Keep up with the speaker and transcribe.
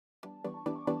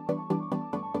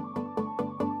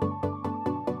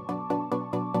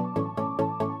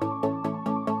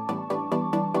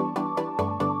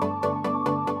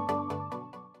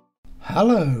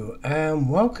Hello and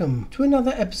welcome to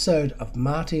another episode of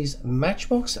Marty's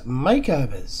Matchbox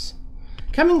Makeovers.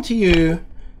 Coming to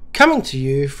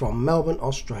you from Melbourne,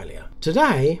 Australia.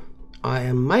 Today I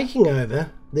am making over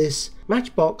this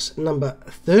Matchbox number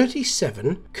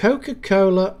 37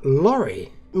 Coca-Cola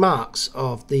lorry. Marks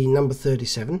of the number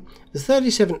 37, the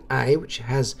 37A, which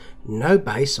has no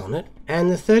base on it,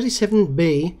 and the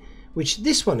 37B, which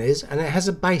this one is, and it has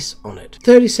a base on it.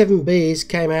 37Bs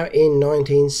came out in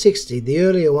 1960. The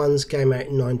earlier ones came out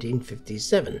in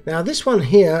 1957. Now this one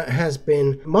here has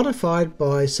been modified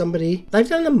by somebody. They've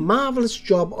done a marvellous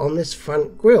job on this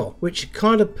front grille, which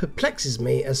kind of perplexes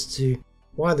me as to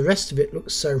why the rest of it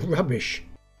looks so rubbish.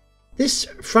 This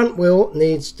front wheel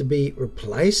needs to be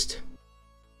replaced.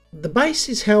 The base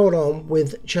is held on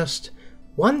with just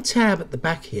one tab at the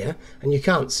back here, and you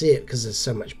can't see it because there's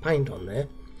so much paint on there,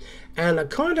 and a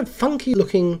kind of funky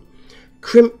looking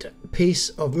crimped piece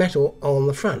of metal on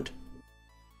the front.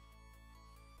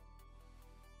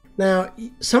 Now,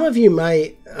 some of you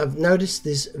may have noticed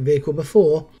this vehicle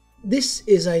before. This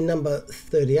is a number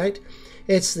 38.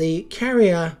 It's the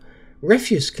Carrier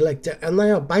refuse collector, and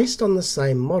they are based on the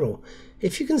same model.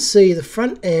 If you can see, the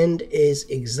front end is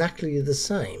exactly the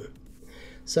same.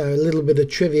 So a little bit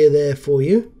of trivia there for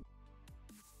you.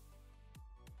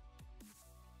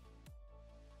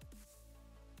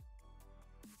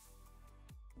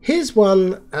 Here's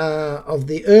one of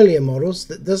the earlier models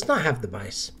that does not have the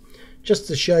base, just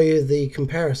to show you the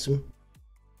comparison,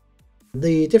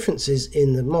 the differences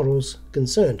in the models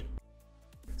concerned.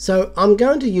 So I'm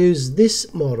going to use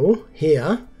this model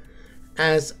here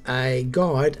as a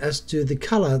guide as to the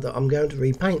colour that I'm going to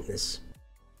repaint this.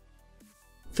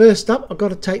 First up, I've got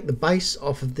to take the base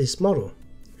off of this model.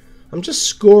 I'm just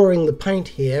scoring the paint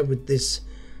here with this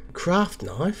craft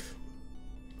knife.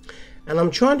 And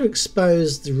I'm trying to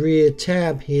expose the rear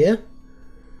tab here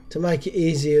to make it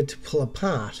easier to pull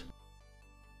apart.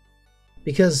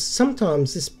 Because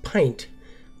sometimes this paint,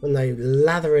 when they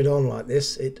lather it on like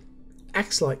this, it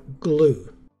acts like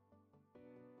glue.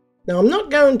 Now I'm not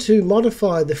going to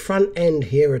modify the front end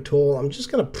here at all. I'm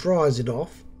just going to prise it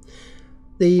off.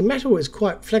 The metal is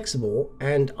quite flexible,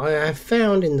 and I have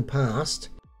found in the past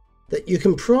that you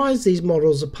can prise these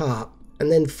models apart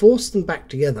and then force them back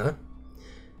together,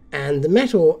 and the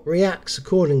metal reacts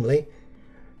accordingly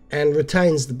and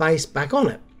retains the base back on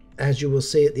it, as you will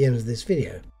see at the end of this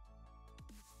video.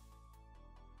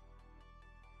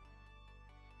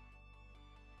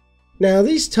 Now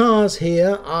these tires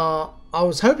here I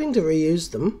was hoping to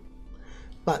reuse them,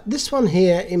 but this one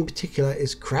here in particular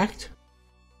is cracked.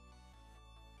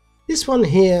 This one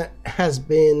here has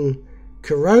been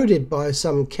corroded by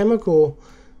some chemical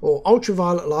or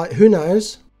ultraviolet light, who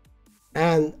knows.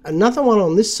 And another one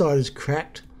on this side is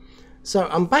cracked. So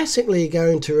I'm basically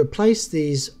going to replace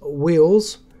these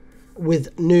wheels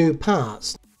with new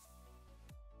parts.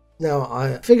 Now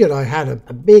I figured I had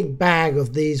a big bag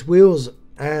of these wheels,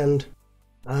 and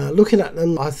looking at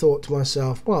them I thought to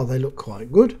myself, well, they look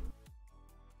quite good.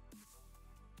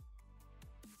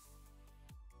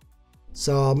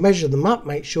 So I'll measure them up,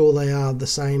 make sure they are the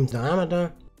same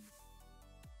diameter.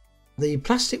 The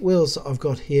plastic wheels that I've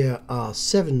got here are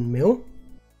 7mm,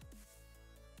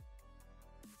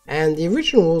 and the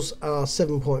originals are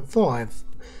 7.5.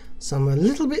 So I'm a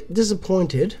little bit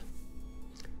disappointed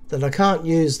that I can't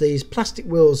use these plastic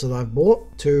wheels that I've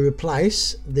bought to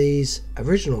replace these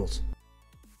originals.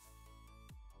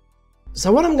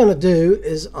 So what I'm going to do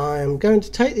is I'm going to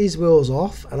take these wheels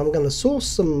off, and I'm going to source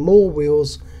some more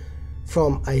wheels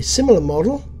from a similar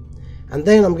model, and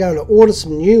then I'm going to order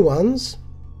some new ones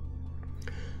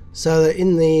so that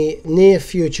in the near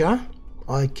future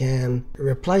I can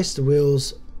replace the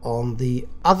wheels on the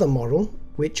other model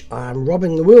which I'm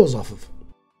robbing the wheels off of.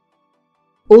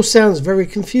 All sounds very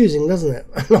confusing, doesn't it?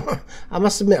 I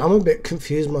must admit I'm a bit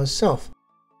confused myself.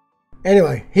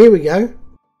 Anyway, here we go.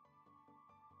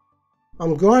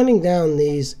 I'm grinding down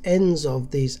these ends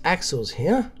of these axles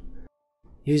here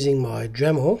using my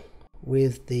Dremel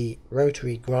with the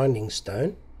rotary grinding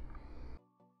stone.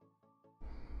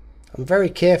 I'm very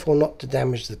careful not to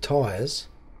damage the tyres,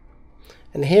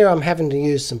 and here I'm having to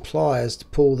use some pliers to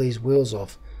pull these wheels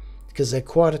off because they're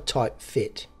quite a tight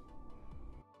fit.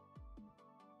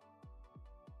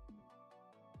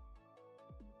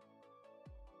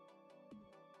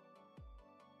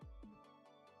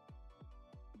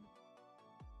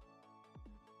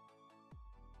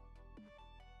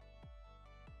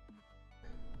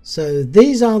 So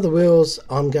these are the wheels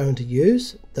I'm going to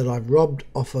use that I've robbed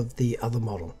off of the other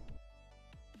model.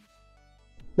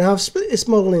 Now I've split this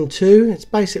model in two. It's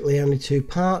basically only two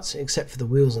parts except for the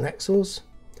wheels and axles,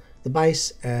 the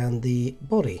base and the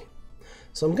body.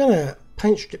 So I'm going to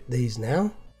paint strip these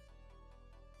now.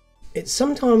 It's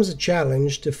sometimes a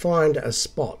challenge to find a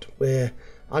spot where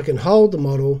I can hold the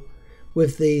model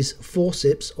with these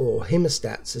forceps, or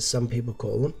hemostats as some people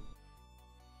call them,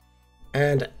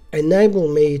 and enable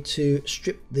me to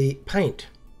strip the paint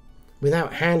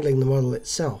without handling the model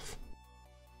itself.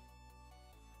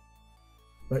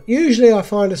 But usually I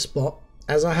find a spot,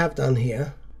 as I have done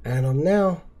here, and I'm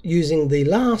now using the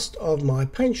last of my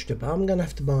paint stripper. I'm going to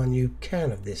have to buy a new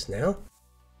can of this now.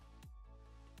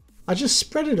 I just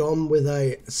spread it on with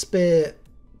a spare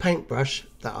paintbrush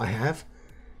that I have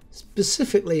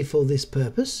specifically for this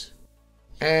purpose,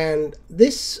 and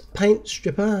this paint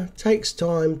stripper takes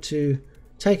time to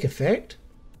take effect,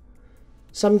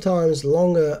 sometimes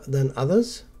longer than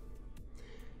others.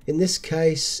 In this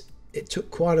case it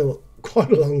took quite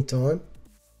a long time.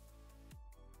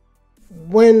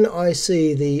 When I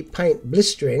see the paint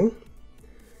blistering,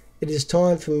 it is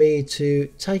time for me to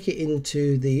take it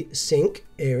into the sink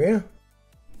area,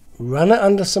 run it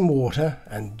under some water,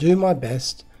 and do my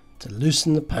best to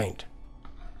loosen the paint.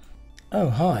 Oh,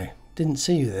 hi, didn't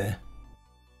see you there.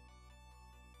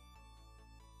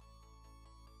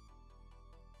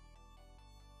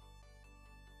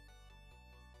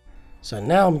 So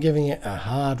now I'm giving it a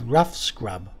hard, rough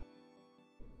scrub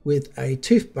with a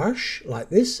toothbrush like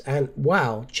this, and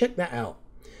wow, check that out.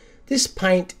 This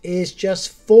paint is just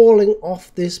falling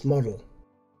off this model.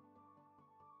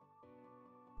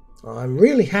 I'm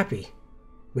really happy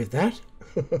with that.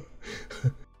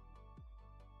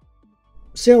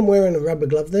 See, I'm wearing a rubber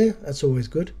glove there. That's always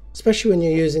good, especially when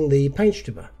you're using the paint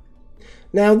stripper.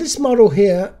 Now this model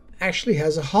here actually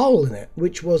has a hole in it,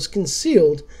 which was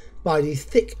concealed by the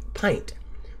thick paint,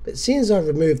 but since I've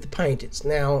removed the paint, it's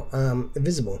now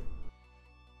visible.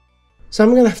 So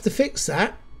I'm going to have to fix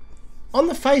that. On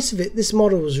the face of it, this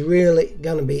model was really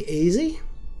going to be easy,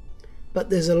 but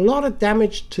there's a lot of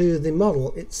damage to the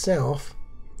model itself,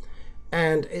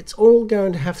 and it's all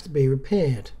going to have to be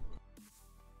repaired.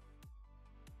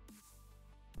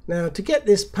 Now, to get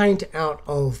this paint out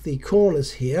of the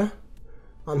corners here,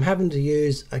 I'm having to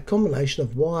use a combination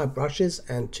of wire brushes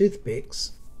and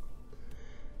toothpicks,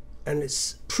 and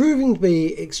it's proving to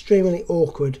be extremely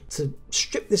awkward to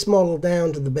strip this model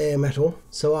down to the bare metal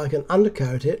so I can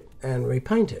undercoat it and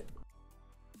repaint it.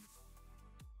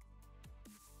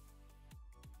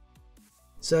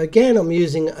 So again, I'm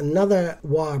using another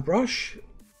wire brush,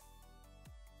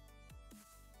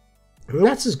 and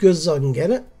that's as good as I can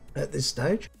get it at this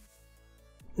stage.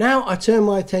 Now I turn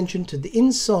my attention to the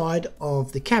inside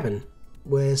of the cabin,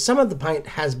 where some of the paint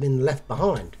has been left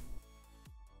behind.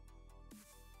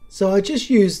 So I just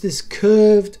use this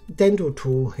curved dental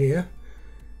tool here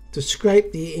to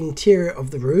scrape the interior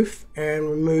of the roof and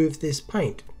remove this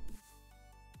paint.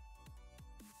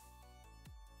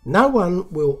 No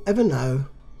one will ever know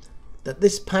that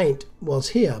this paint was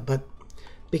here, but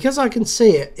because I can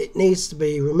see it, it needs to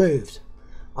be removed.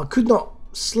 I could not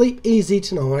sleep easy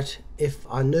tonight if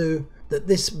I knew that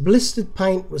this blistered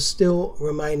paint was still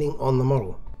remaining on the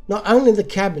model. Not only the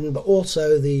cabin, but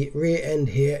also the rear end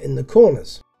here in the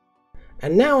corners.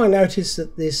 And now I notice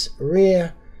that this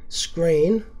rear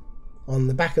screen on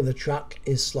the back of the truck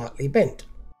is slightly bent.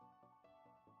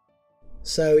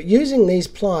 So using these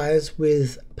pliers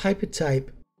with paper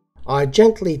tape, I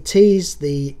gently tease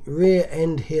the rear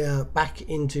end here back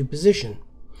into position,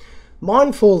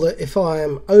 mindful that if I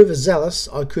am overzealous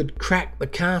I could crack the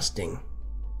casting.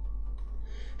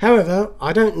 However,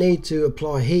 I don't need to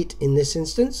apply heat in this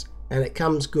instance, and it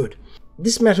comes good.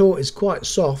 This metal is quite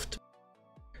soft.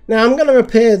 Now I'm going to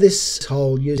repair this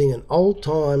hole using an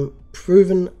old-time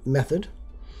proven method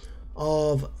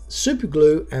of super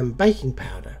glue and baking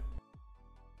powder.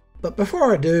 But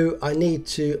before I do, I need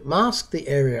to mask the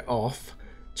area off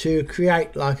to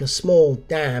create like a small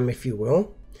dam, if you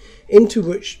will, into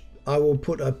which I will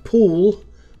put a pool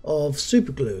of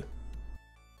super glue.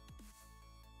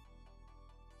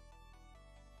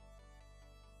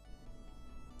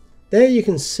 There you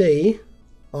can see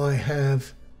I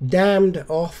have dammed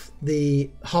off the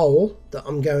hole that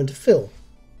I'm going to fill.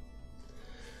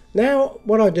 Now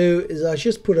what I do is I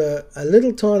just put a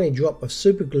little tiny drop of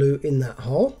super glue in that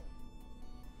hole.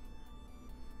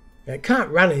 Now, it can't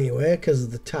run anywhere because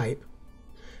of the tape,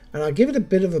 and I give it a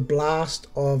bit of a blast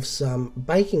of some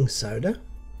baking soda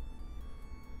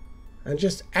and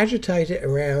just agitate it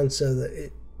around so that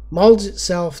it molds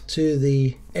itself to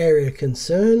the area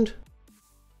concerned.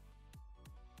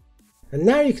 And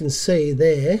now you can see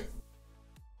there,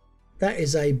 that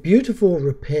is a beautiful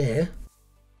repair,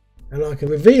 and I can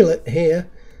reveal it here.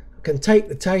 I can take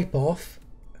the tape off.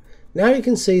 Now you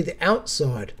can see the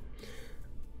outside.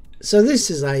 So this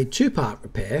is a two-part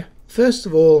repair. First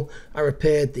of all, I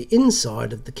repaired the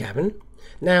inside of the cabin.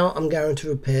 Now I'm going to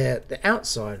repair the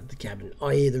outside of the cabin,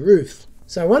 i.e. the roof.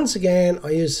 So once again, I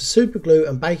used the super glue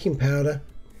and baking powder,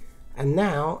 and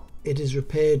now it is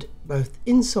repaired both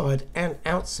inside and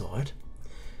outside,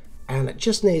 and it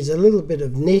just needs a little bit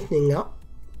of neatening up.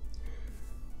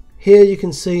 Here you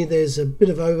can see there's a bit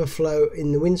of overflow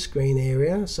in the windscreen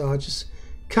area, so I just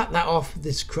cut that off with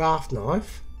this craft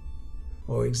knife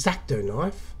or X-Acto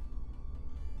knife.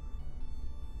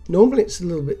 Normally it's a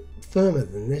little bit firmer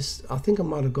than this. I think I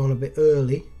might have gone a bit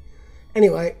early.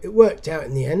 Anyway, it worked out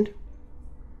in the end.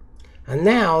 And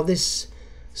now this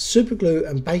super glue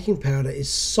and baking powder is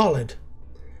solid,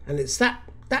 and it's that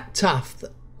tough,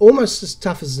 almost as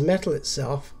tough as the metal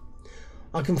itself.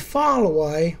 I can file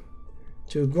away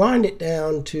to grind it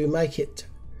down to make it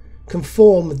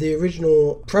conform with the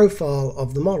original profile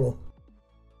of the model.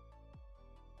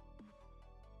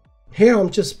 Here I'm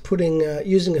just putting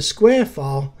using a square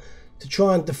file to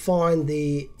try and define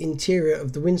the interior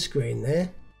of the windscreen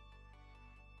there.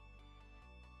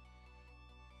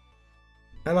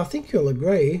 And I think you'll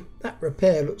agree that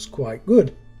repair looks quite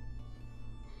good.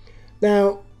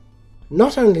 Now,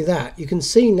 not only that, you can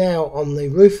see now on the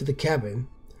roof of the cabin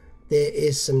there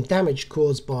is some damage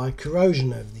caused by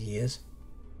corrosion over the years,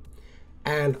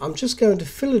 and I'm just going to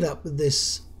fill it up with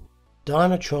this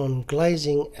Dynatron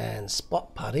glazing and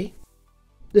spot putty.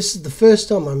 This is the first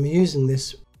time I'm using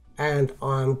this, and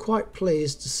I'm quite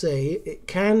pleased to see it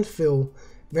can fill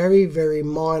very, very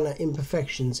minor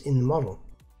imperfections in the model.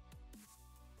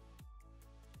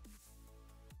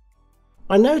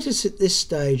 I notice at this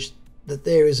stage that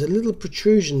there is a little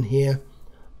protrusion here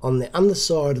on the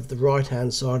underside of the right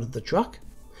hand side of the truck,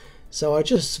 so I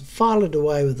just file it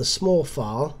away with a small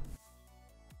file.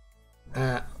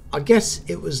 I guess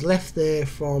it was left there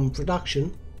from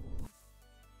production.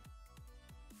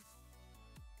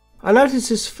 I notice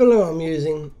this filler I'm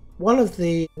using, one of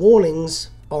the warnings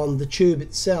on the tube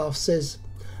itself says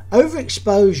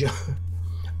overexposure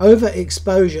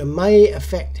may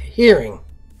affect hearing.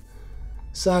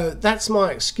 So that's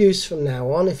my excuse from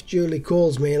now on. If Julie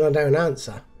calls me and I don't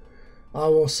answer, I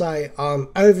will say I'm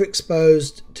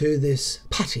overexposed to this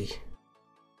putty.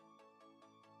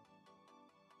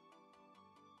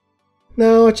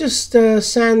 Now I just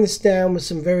sand this down with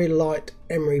some very light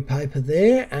emery paper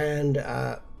there, and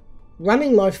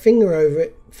running my finger over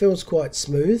it feels quite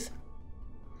smooth.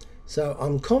 So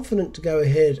I'm confident to go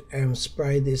ahead and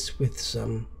spray this with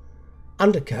some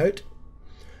undercoat.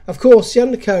 Of course, the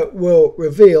undercoat will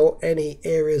reveal any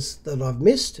areas that I've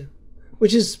missed,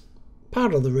 which is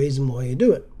part of the reason why you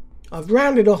do it. I've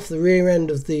rounded off the rear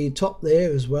end of the top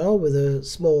there as well with a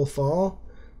small file,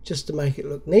 just to make it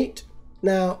look neat.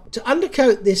 Now, to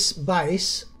undercoat this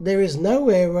base, there is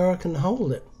nowhere where I can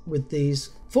hold it with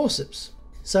these forceps.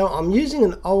 So I'm using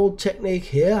an old technique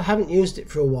here. I haven't used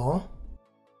it for a while.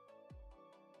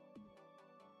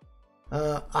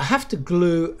 I have to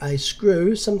glue a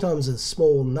screw, sometimes a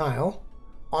small nail,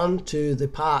 onto the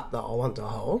part that I want to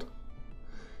hold,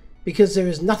 because there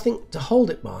is nothing to hold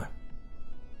it by.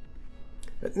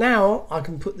 But now I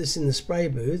can put this in the spray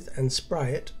booth and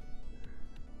spray it,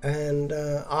 and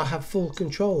I have full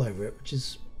control over it, which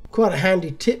is quite a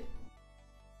handy tip.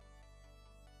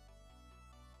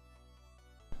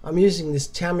 I'm using this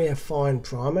Tamiya Fine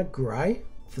Primer Grey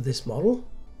for this model.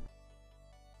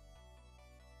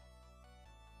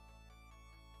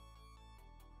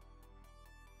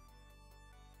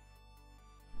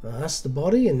 That's the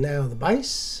body, and now the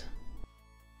base.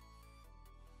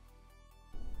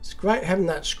 It's great having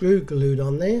that screw glued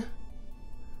on there.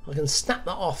 I can snap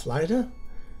that off later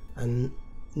and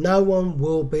no one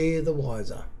will be the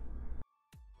wiser.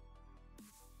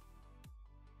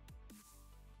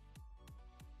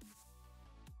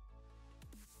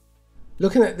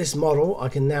 Looking at this model, I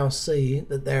can now see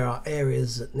that there are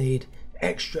areas that need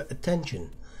extra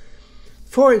attention.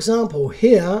 For example,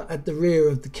 here at the rear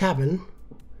of the cabin,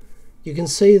 you can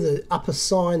see the upper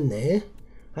sign there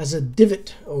has a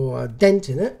divot or a dent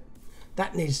in it.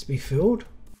 That needs to be filled.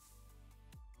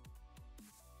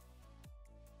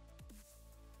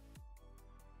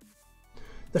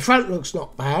 The front looks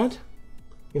not bad.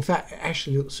 In fact, it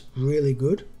actually looks really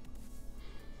good.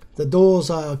 The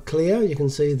doors are clear. You can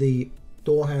see the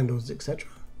door handles, etc.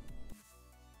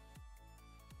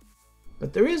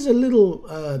 But there is a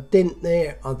little dent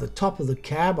there at the top of the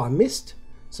cab I missed.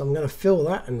 So I'm going to fill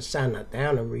that and sand that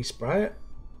down and respray it.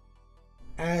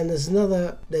 And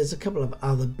there's a couple of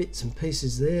other bits and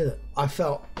pieces there that I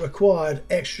felt required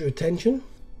extra attention.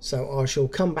 So I shall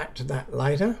come back to that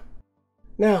later.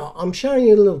 Now I'm showing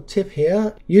you a little tip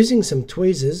here. Using some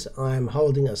tweezers, I am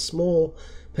holding a small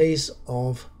piece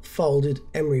of folded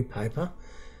emery paper,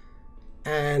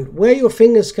 and where your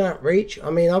fingers can't reach, I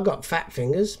mean, I've got fat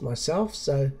fingers myself,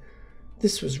 so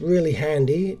this was really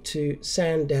handy to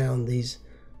sand down these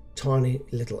tiny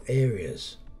little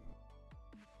areas.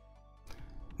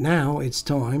 Now it's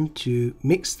time to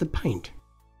mix the paint.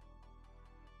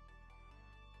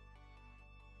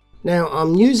 Now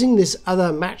I'm using this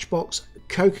other Matchbox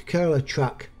Coca-Cola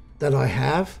truck that I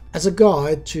have as a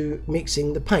guide to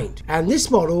mixing the paint, and this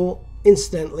model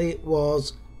incidentally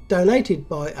was donated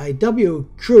by a W.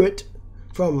 Cruitt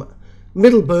from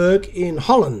Middelburg in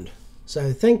Holland.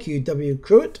 So thank you, W.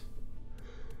 Cruitt.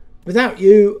 Without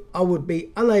you, I would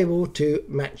be unable to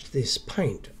match this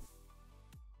paint.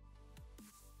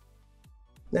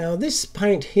 Now this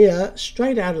paint here,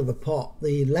 straight out of the pot,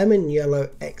 the Lemon Yellow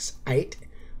X8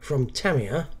 from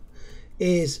Tamiya,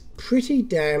 is pretty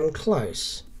damn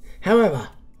close. However,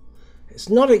 it's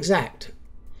not exact,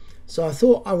 so I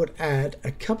thought I would add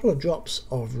a couple of drops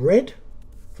of red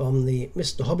from the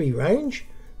Mr. Hobby range,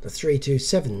 the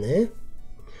 327 there,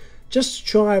 just to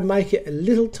try and make it a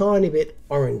little tiny bit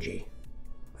orangey.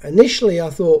 Initially I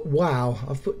thought, wow,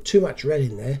 I've put too much red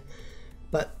in there,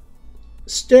 but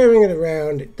stirring it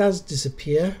around, it does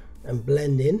disappear and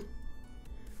blend in.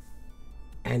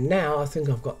 And now I think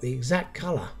I've got the exact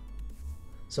colour,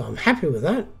 so I'm happy with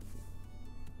that.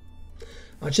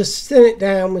 I just thin it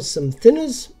down with some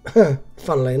thinners,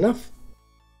 funnily enough.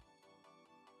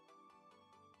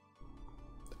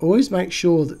 Always make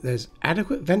sure that there's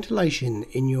adequate ventilation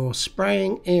in your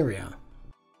spraying area.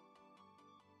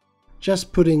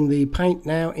 Just putting the paint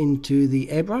now into the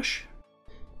airbrush.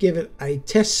 Give it a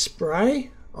test spray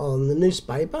on the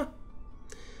newspaper.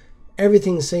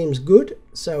 Everything seems good,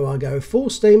 so I go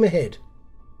full steam ahead.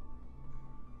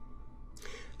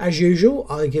 As usual,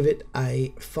 I give it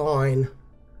a fine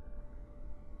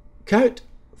coat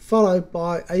followed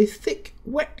by a thick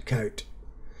wet coat,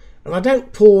 and I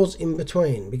don't pause in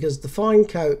between because the fine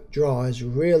coat dries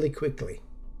really quickly.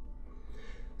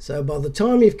 So by the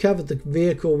time you've covered the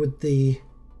vehicle with the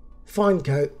fine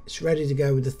coat, it's ready to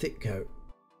go with the thick coat.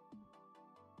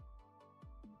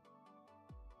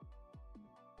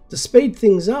 To speed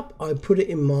things up, I put it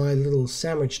in my little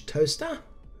sandwich toaster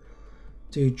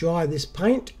to dry this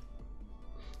paint,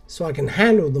 so I can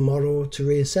handle the model to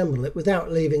reassemble it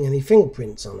without leaving any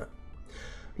fingerprints on it.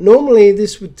 Normally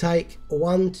this would take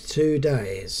 1 to 2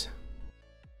 days.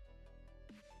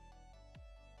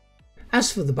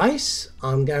 As for the base,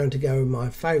 I'm going to go with my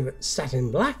favourite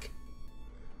satin black.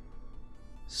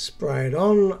 Spray it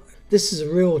on. This is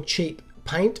a real cheap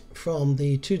paint from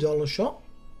the $2 shop,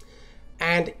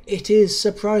 and it is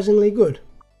surprisingly good.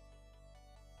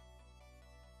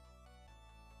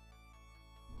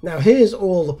 Now here's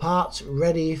all the parts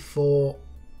ready for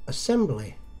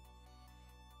assembly.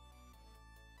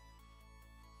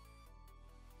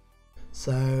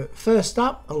 So first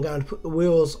up, I'm going to put the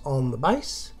wheels on the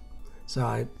base. So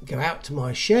I go out to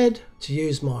my shed to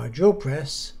use my drill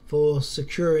press for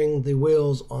securing the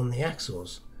wheels on the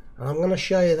axles, and I'm going to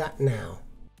show you that now.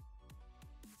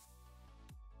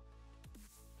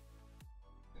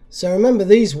 So remember,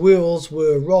 these wheels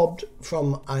were robbed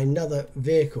from another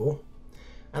vehicle,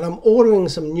 and I'm ordering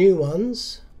some new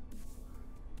ones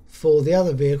for the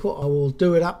other vehicle. I will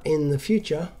do it up in the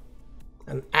future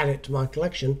and add it to my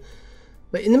collection.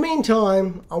 But in the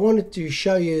meantime, I wanted to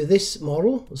show you this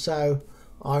model. So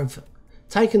I've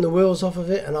taken the wheels off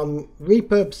of it and I'm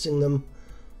repurposing them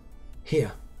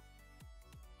here.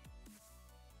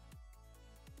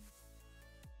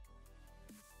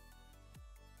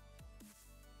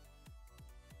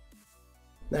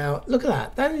 Now look at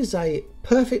that, that is a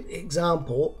perfect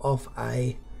example of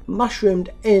a mushroomed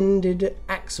ended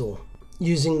axle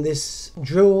using this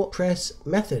drill press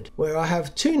method, where I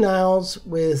have 2 nails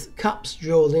with cups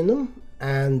drilled in them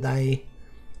and they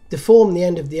deform the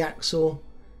end of the axle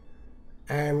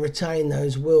and retain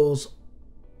those wheels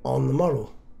on the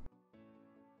model.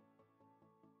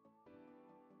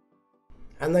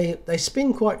 And they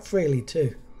spin quite freely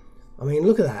too. I mean,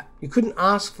 look at that, you couldn't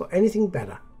ask for anything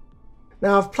better.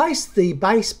 Now I've placed the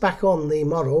base back on the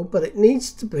model, but it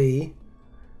needs to be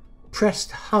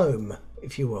pressed home,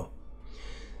 if you will.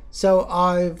 So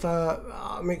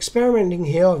I'm experimenting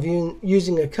here. I've been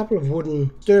using a couple of wooden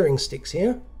stirring sticks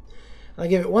here. I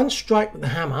give it one strike with the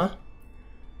hammer,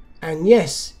 and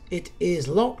yes, it is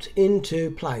locked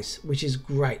into place, which is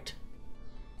great.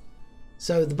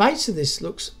 So the base of this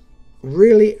looks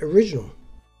really original.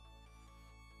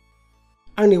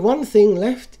 Only one thing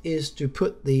left is to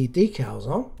put the decals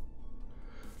on.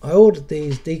 I ordered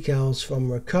these decals from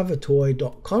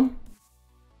recovertoy.com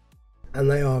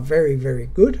and they are very, very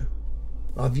good.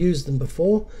 I've used them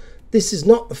before. This is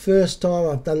not the first time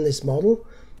I've done this model,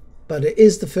 but it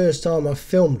is the first time I've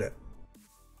filmed it.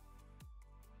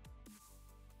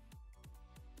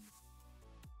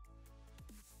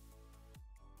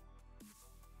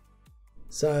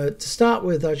 So to start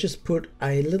with, I just put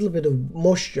a little bit of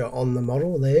moisture on the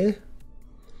model there,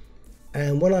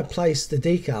 and when I place the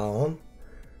decal on,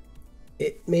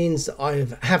 it means that I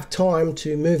have time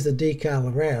to move the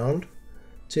decal around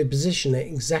to position it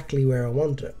exactly where I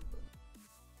want it.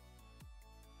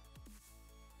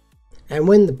 And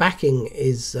when the backing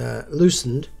is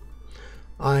loosened,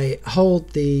 I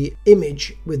hold the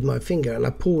image with my finger and I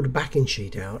pull the backing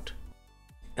sheet out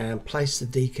and place the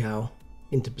decal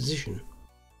into position.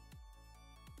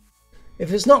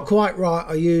 If it's not quite right,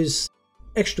 I use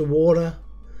extra water,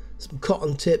 some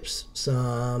cotton tips,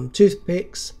 some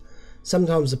toothpicks,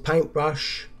 sometimes a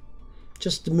paintbrush,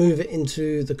 just to move it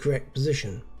into the correct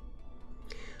position.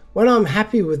 When I'm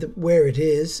happy with where it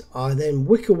is, I then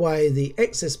wick away the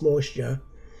excess moisture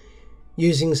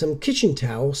using some kitchen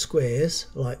towel squares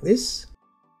like this.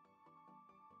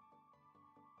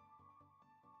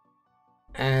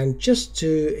 And just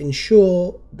to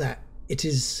ensure that it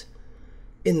is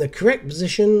in the correct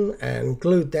position and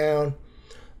glued down,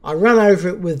 I run over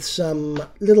it with some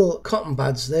little cotton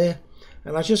buds there,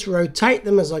 and I just rotate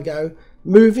them as I go,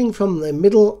 moving from the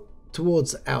middle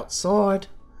towards the outside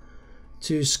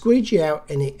to squeegee out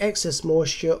any excess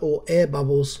moisture or air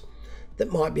bubbles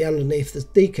that might be underneath the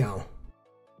decal.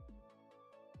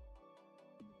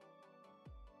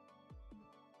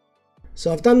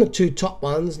 So I've done the two top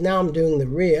ones, now I'm doing the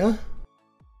rear.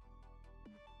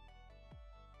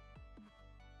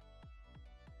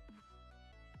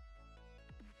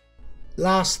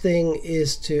 Last thing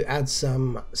is to add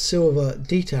some silver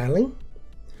detailing,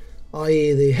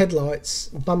 i.e. the headlights,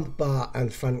 bumper bar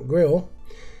and front grille,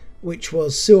 which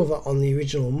was silver on the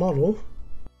original model.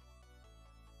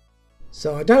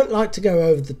 So I don't like to go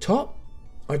over the top,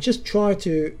 I just try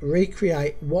to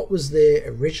recreate what was there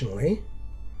originally.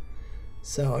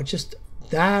 So I just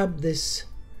dab this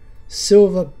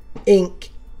silver ink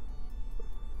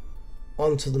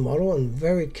onto the model and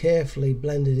very carefully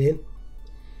blend it in.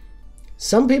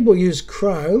 Some people use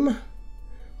chrome.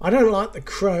 I don't like the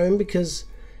chrome because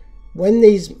when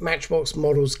these Matchbox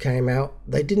models came out,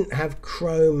 they didn't have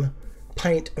chrome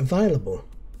paint available.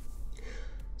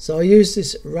 So I use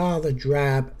this rather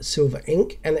drab silver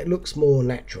ink and it looks more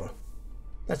natural.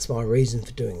 That's my reason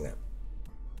for doing that.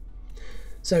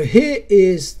 So here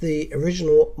is the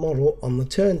original model on the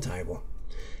turntable.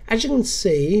 As you can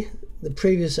see, the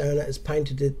previous owner has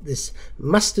painted it this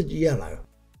mustard yellow.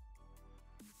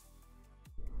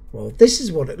 Well, this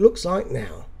is what it looks like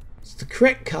now. It's the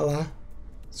correct colour.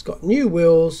 It's got new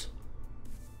wheels,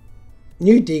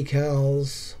 new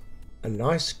decals, a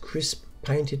nice crisp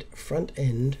painted front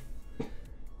end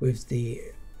with the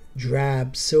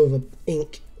drab silver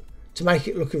ink to make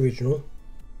it look original.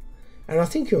 And I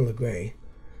think you'll agree,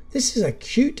 this is a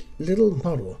cute little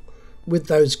model with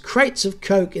those crates of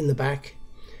Coke in the back.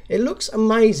 It looks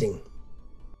amazing.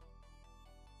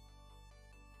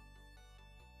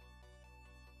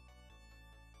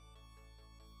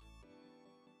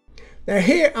 Now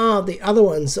here are the other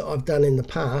ones that I've done in the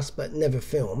past but never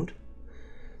filmed.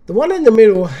 The one in the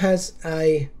middle has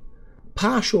a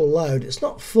partial load. It's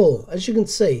not full. As you can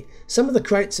see, some of the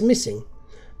crates are missing.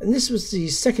 And this was the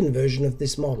second version of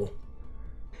this model.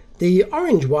 The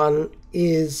orange one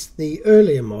is the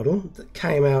earlier model that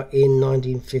came out in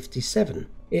 1957.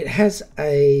 It has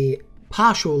a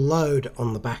partial load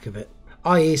on the back of it,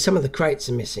 i.e. some of the crates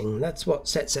are missing. That's what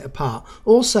sets it apart.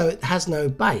 Also, it has no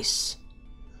base.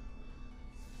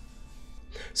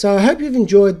 So I hope you've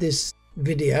enjoyed this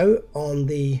video on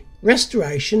the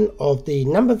restoration of the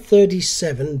number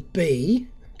 37B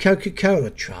Coca-Cola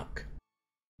truck.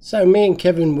 So me and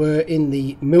Kevin were in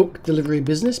the milk delivery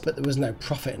business, but there was no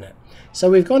profit in it. So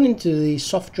we've gone into the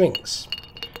soft drinks.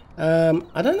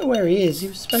 I don't know where he is. He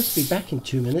was supposed to be back in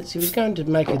 2 minutes. He was going to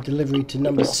make a delivery to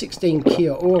number 16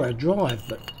 Kia Ora Drive,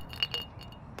 but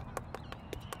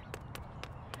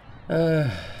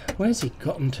where's he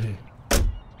gotten to?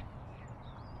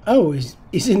 Oh,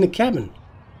 he's in the cabin.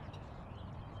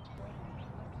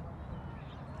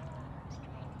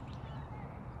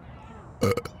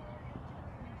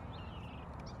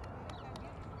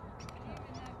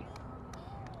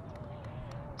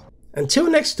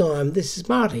 Until next time, this is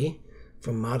Marty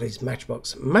from Marty's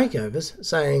Matchbox Makeovers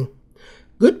saying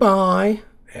goodbye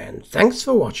and thanks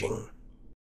for watching.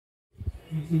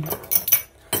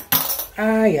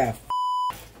 Ah, yeah.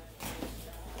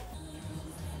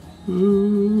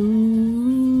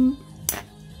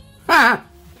 I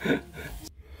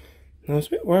was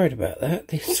a bit worried about that.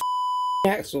 These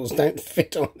axles don't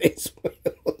fit on this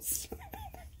wheel.